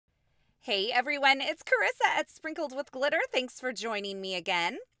Hey everyone, it's Carissa at Sprinkled with Glitter. Thanks for joining me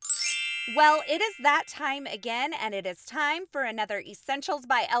again. Well, it is that time again, and it is time for another Essentials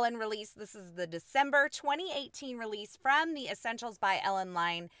by Ellen release. This is the December 2018 release from the Essentials by Ellen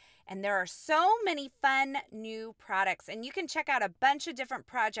line, and there are so many fun new products, and you can check out a bunch of different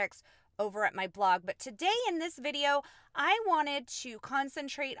projects over at my blog. But today in this video, I wanted to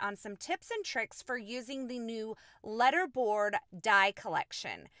concentrate on some tips and tricks for using the new Letterboard Die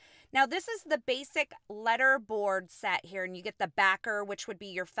collection. Now, this is the basic letterboard set here, and you get the backer, which would be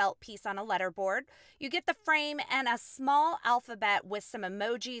your felt piece on a letterboard. You get the frame and a small alphabet with some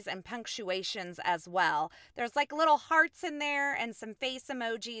emojis and punctuations as well. There's like little hearts in there and some face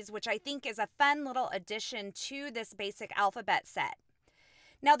emojis, which I think is a fun little addition to this basic alphabet set.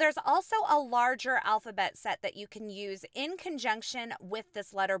 Now, there's also a larger alphabet set that you can use in conjunction with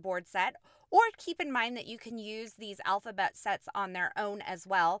this letterboard set, or keep in mind that you can use these alphabet sets on their own as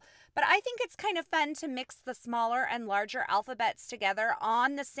well. But I think it's kind of fun to mix the smaller and larger alphabets together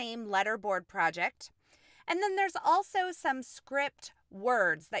on the same letterboard project. And then there's also some script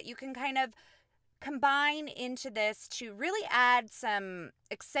words that you can kind of combine into this to really add some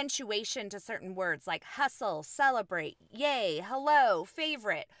accentuation to certain words like hustle, celebrate, yay, hello,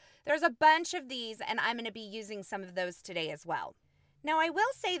 favorite. There's a bunch of these, and I'm going to be using some of those today as well. Now, I will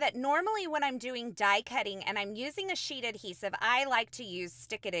say that normally when I'm doing die cutting and I'm using a sheet adhesive, I like to use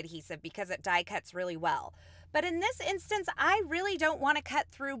stick-it adhesive because it die cuts really well. But in this instance, I really don't want to cut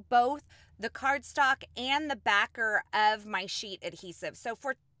through both the cardstock and the backer of my sheet adhesive. So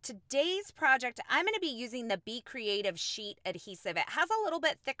for today's project, I'm going to be using the Be Creative sheet adhesive. It has a little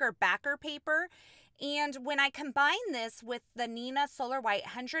bit thicker backer paper, and when I combine this with the Neenah Solar White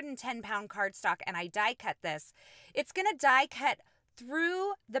 110-pound cardstock and I die cut this, it's going to die cut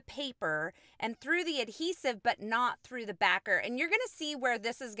through the paper and through the adhesive, but not through the backer. And you're going to see where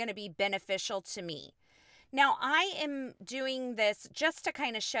this is going to be beneficial to me. Now, I am doing this just to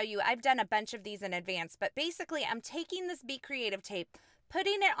kind of show you. I've done a bunch of these in advance, but basically I'm taking this Be Creative tape,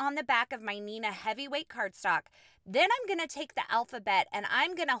 putting it on the back of my Neenah heavyweight cardstock. Then I'm going to take the alphabet and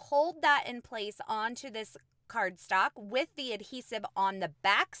I'm going to hold that in place onto this cardstock with the adhesive on the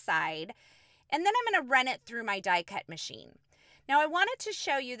back side. And then I'm going to run it through my die cut machine. Now, I wanted to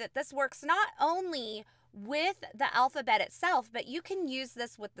show you that this works not only with the alphabet itself, but you can use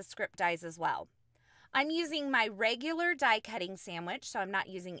this with the script dies as well. I'm using my regular die cutting sandwich, so I'm not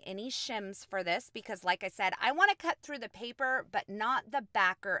using any shims for this because, like I said, I want to cut through the paper, but not the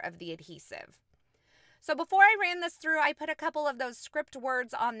backer of the adhesive. So before I ran this through, I put a couple of those script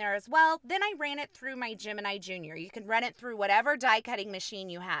words on there as well. Then I ran it through my Gemini Junior. You can run it through whatever die cutting machine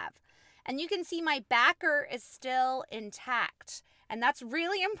you have. And you can see my backer is still intact. And that's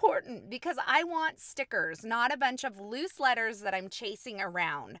really important because I want stickers, not a bunch of loose letters that I'm chasing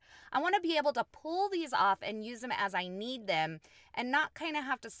around. I want to be able to pull these off and use them as I need them and not kind of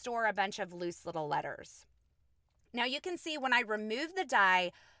have to store a bunch of loose little letters. Now you can see when I remove the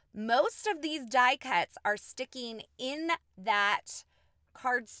die, most of these die cuts are sticking in that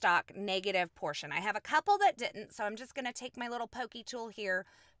cardstock negative portion. I have a couple that didn't, so I'm just going to take my little pokey tool here,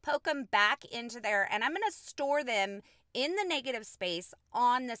 poke them back into there, and I'm going to store them in the negative space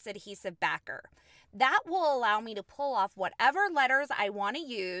on this adhesive backer. That will allow me to pull off whatever letters I want to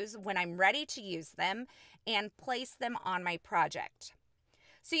use when I'm ready to use them and place them on my project.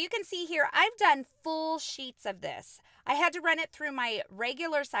 So you can see here, I've done full sheets of this. I had to run it through my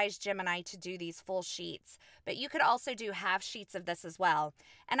regular size Gemini to do these full sheets, but you could also do half sheets of this as well.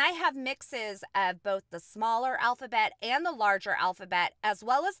 And I have mixes of both the smaller alphabet and the larger alphabet, as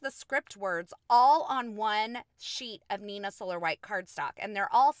well as the script words, all on one sheet of Neenah Solar White cardstock. And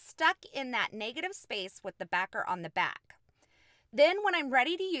they're all stuck in that negative space with the backer on the back. Then when I'm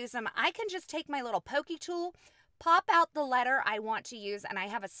ready to use them, I can just take my little pokey tool, pop out the letter I want to use, and I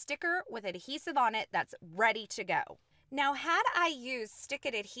have a sticker with adhesive on it that's ready to go. Now, had I used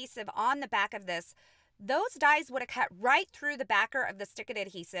stick-it adhesive on the back of this, those dies would have cut right through the backer of the stick-it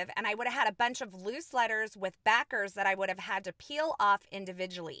adhesive, and I would have had a bunch of loose letters with backers that I would have had to peel off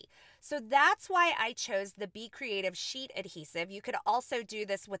individually. So that's why I chose the Be Creative sheet adhesive. You could also do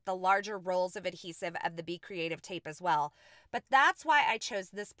this with the larger rolls of adhesive of the Be Creative tape as well, but that's why I chose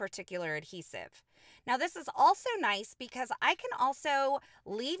this particular adhesive. Now, this is also nice because I can also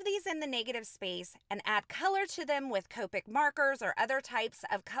leave these in the negative space and add color to them with Copic markers or other types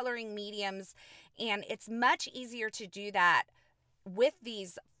of coloring mediums, and it's much easier to do that with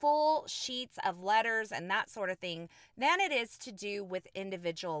these full sheets of letters and that sort of thing than it is to do with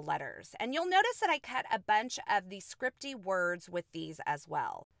individual letters. And you'll notice that I cut a bunch of the scripty words with these as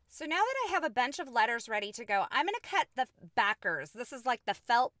well. So now that I have a bunch of letters ready to go, I'm going to cut the backers. This is like the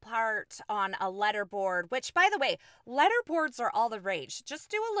felt part on a letterboard, which, by the way, letterboards are all the rage.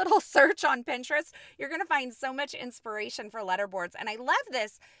 Just do a little search on Pinterest. You're going to find so much inspiration for letterboards. And I love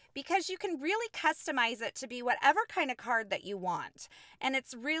this because you can really customize it to be whatever kind of card that you want. And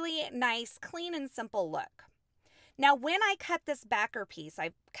it's really nice, clean and simple look. Now, when I cut this backer piece,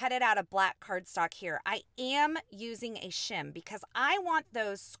 I cut it out of black cardstock here, I am using a shim because I want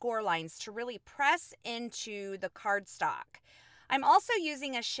those score lines to really press into the cardstock. I'm also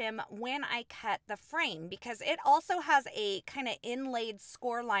using a shim when I cut the frame because it also has a kind of inlaid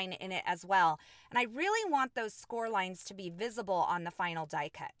score line in it as well. And I really want those score lines to be visible on the final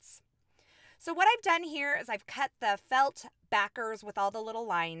die cuts. So what I've done here is I've cut the felt backers with all the little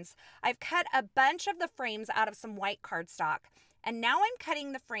lines. I've cut a bunch of the frames out of some white cardstock. And now I'm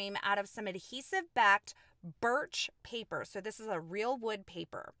cutting the frame out of some adhesive-backed birch paper. So this is a real wood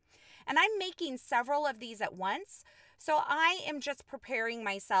paper. And I'm making several of these at once. So I am just preparing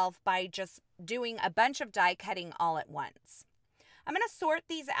myself by just doing a bunch of die cutting all at once. I'm going to sort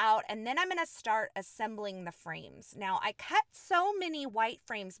these out and then I'm going to start assembling the frames. Now, I cut so many white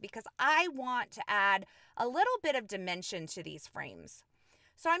frames because I want to add a little bit of dimension to these frames.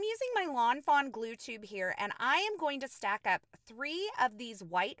 So I'm using my Lawn Fawn glue tube here and I am going to stack up 3 of these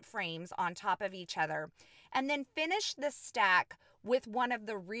white frames on top of each other and then finish this stack with one of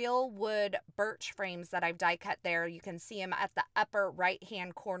the real wood birch frames that I've die cut there. You can see them at the upper right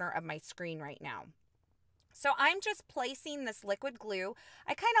hand corner of my screen right now. So I'm just placing this liquid glue.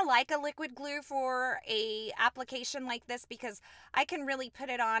 I kind of like a liquid glue for a application like this because I can really put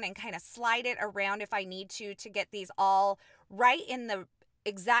it on and kind of slide it around if I need to get these all right in the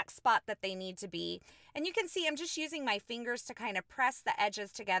exact spot that they need to be. And you can see I'm just using my fingers to kind of press the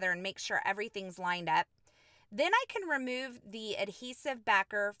edges together and make sure everything's lined up. Then I can remove the adhesive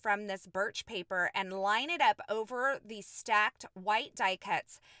backer from this birch paper and line it up over the stacked white die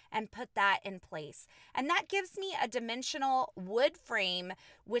cuts and put that in place. And that gives me a dimensional wood frame,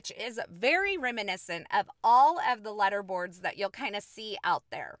 which is very reminiscent of all of the letterboards that you'll kind of see out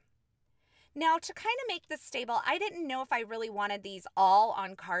there. Now, to kind of make this stable, I didn't know if I really wanted these all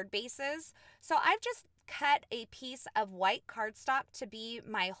on card bases, so I've just cut a piece of white cardstock to be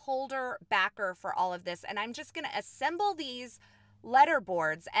my holder backer for all of this, and I'm just going to assemble these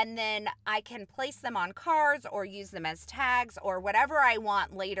letterboards and then I can place them on cards or use them as tags or whatever I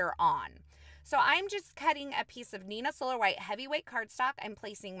want later on. So I'm just cutting a piece of Neenah Solar White heavyweight cardstock. I'm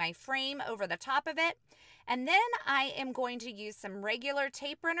placing my frame over the top of it. And then I am going to use some regular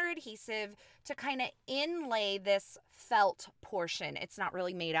tape runner adhesive to kind of inlay this felt portion. It's not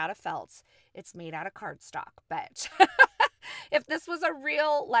really made out of felt. It's made out of cardstock. But if this was a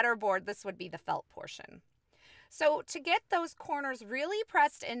real letterboard, this would be the felt portion. So to get those corners really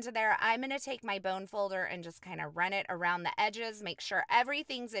pressed into there, I'm going to take my bone folder and just kind of run it around the edges, make sure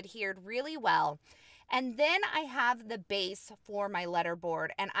everything's adhered really well. And then I have the base for my letterboard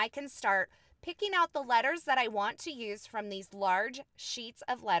and I can start picking out the letters that I want to use from these large sheets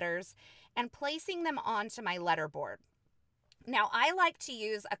of letters and placing them onto my letterboard. Now, I like to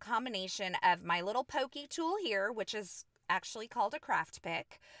use a combination of my little pokey tool here, which is actually called a craft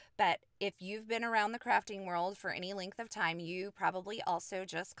pick, but if you've been around the crafting world for any length of time, you probably also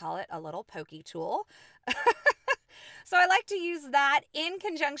just call it a little pokey tool. So I like to use that in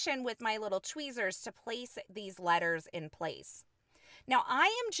conjunction with my little tweezers to place these letters in place. Now I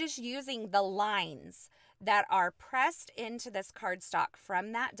am just using the lines that are pressed into this cardstock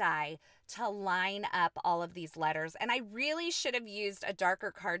from that die to line up all of these letters. And I really should have used a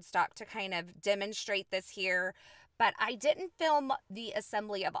darker cardstock to kind of demonstrate this here, but I didn't film the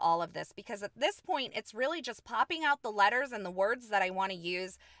assembly of all of this because at this point it's really just popping out the letters and the words that I want to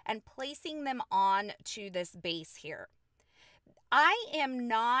use and placing them on to this base here. I am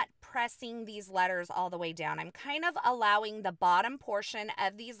not pressing these letters all the way down. I'm kind of allowing the bottom portion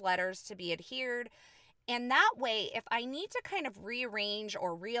of these letters to be adhered. And that way, if I need to kind of rearrange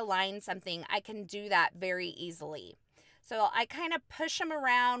or realign something, I can do that very easily. So I kind of push them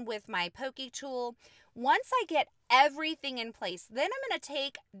around with my pokey tool. Once I get everything in place, then I'm going to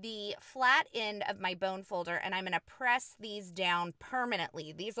take the flat end of my bone folder and I'm going to press these down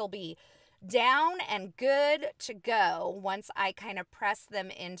permanently. These will be down and good to go once I kind of press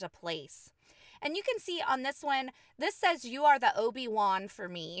them into place. And you can see on this one, this says "You are the Obi-Wan for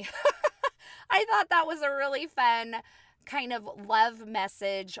me." I thought that was a really fun kind of love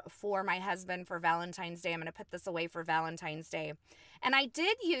message for my husband for Valentine's Day. I'm going to put this away for Valentine's Day. And I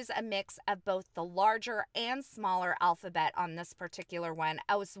did use a mix of both the larger and smaller alphabet on this particular one,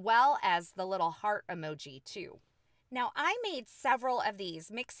 as well as the little heart emoji too. Now, I made several of these,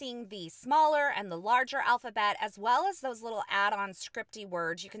 mixing the smaller and the larger alphabet, as well as those little add-on scripty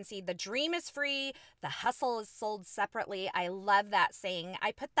words. You can see the dream is free, the hustle is sold separately. I love that saying.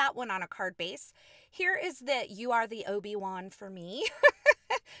 I put that one on a card base. Here is the you are the Obi-Wan for me.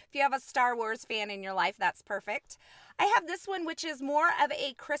 If you have a Star Wars fan in your life, that's perfect. I have this one, which is more of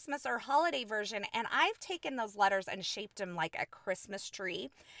a Christmas or holiday version, and I've taken those letters and shaped them like a Christmas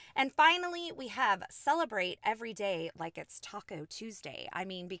tree. And finally, we have celebrate every day like it's Taco Tuesday. I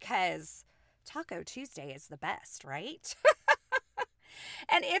mean, because Taco Tuesday is the best, right?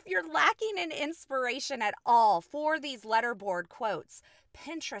 And if you're lacking in inspiration at all for these letterboard quotes,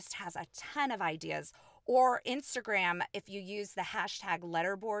 Pinterest has a ton of ideas. Or Instagram, if you use the hashtag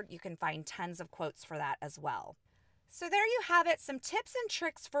letterboard, you can find tons of quotes for that as well. So there you have it, some tips and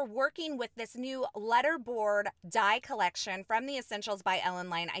tricks for working with this new letterboard die collection from the Essentials by Ellen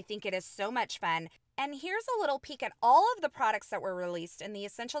line. I think it is so much fun. And here's a little peek at all of the products that were released in the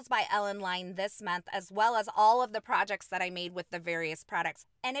Essentials by Ellen line this month, as well as all of the projects that I made with the various products.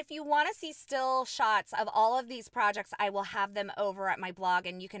 And if you want to see still shots of all of these projects, I will have them over at my blog,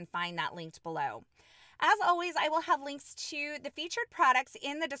 and you can find that linked below. As always, I will have links to the featured products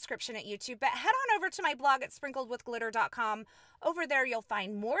in the description at YouTube, but head on over to my blog at sprinkledwithglitter.com. Over there, you'll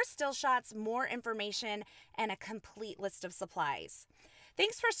find more still shots, more information, and a complete list of supplies.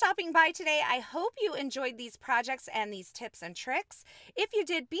 Thanks for stopping by today. I hope you enjoyed these projects and these tips and tricks. If you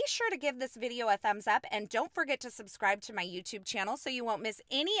did, be sure to give this video a thumbs up, and don't forget to subscribe to my YouTube channel so you won't miss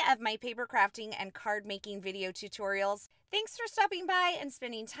any of my paper crafting and card making video tutorials. Thanks for stopping by and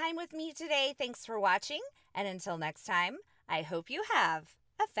spending time with me today. Thanks for watching, and until next time, I hope you have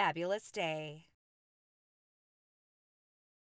a fabulous day.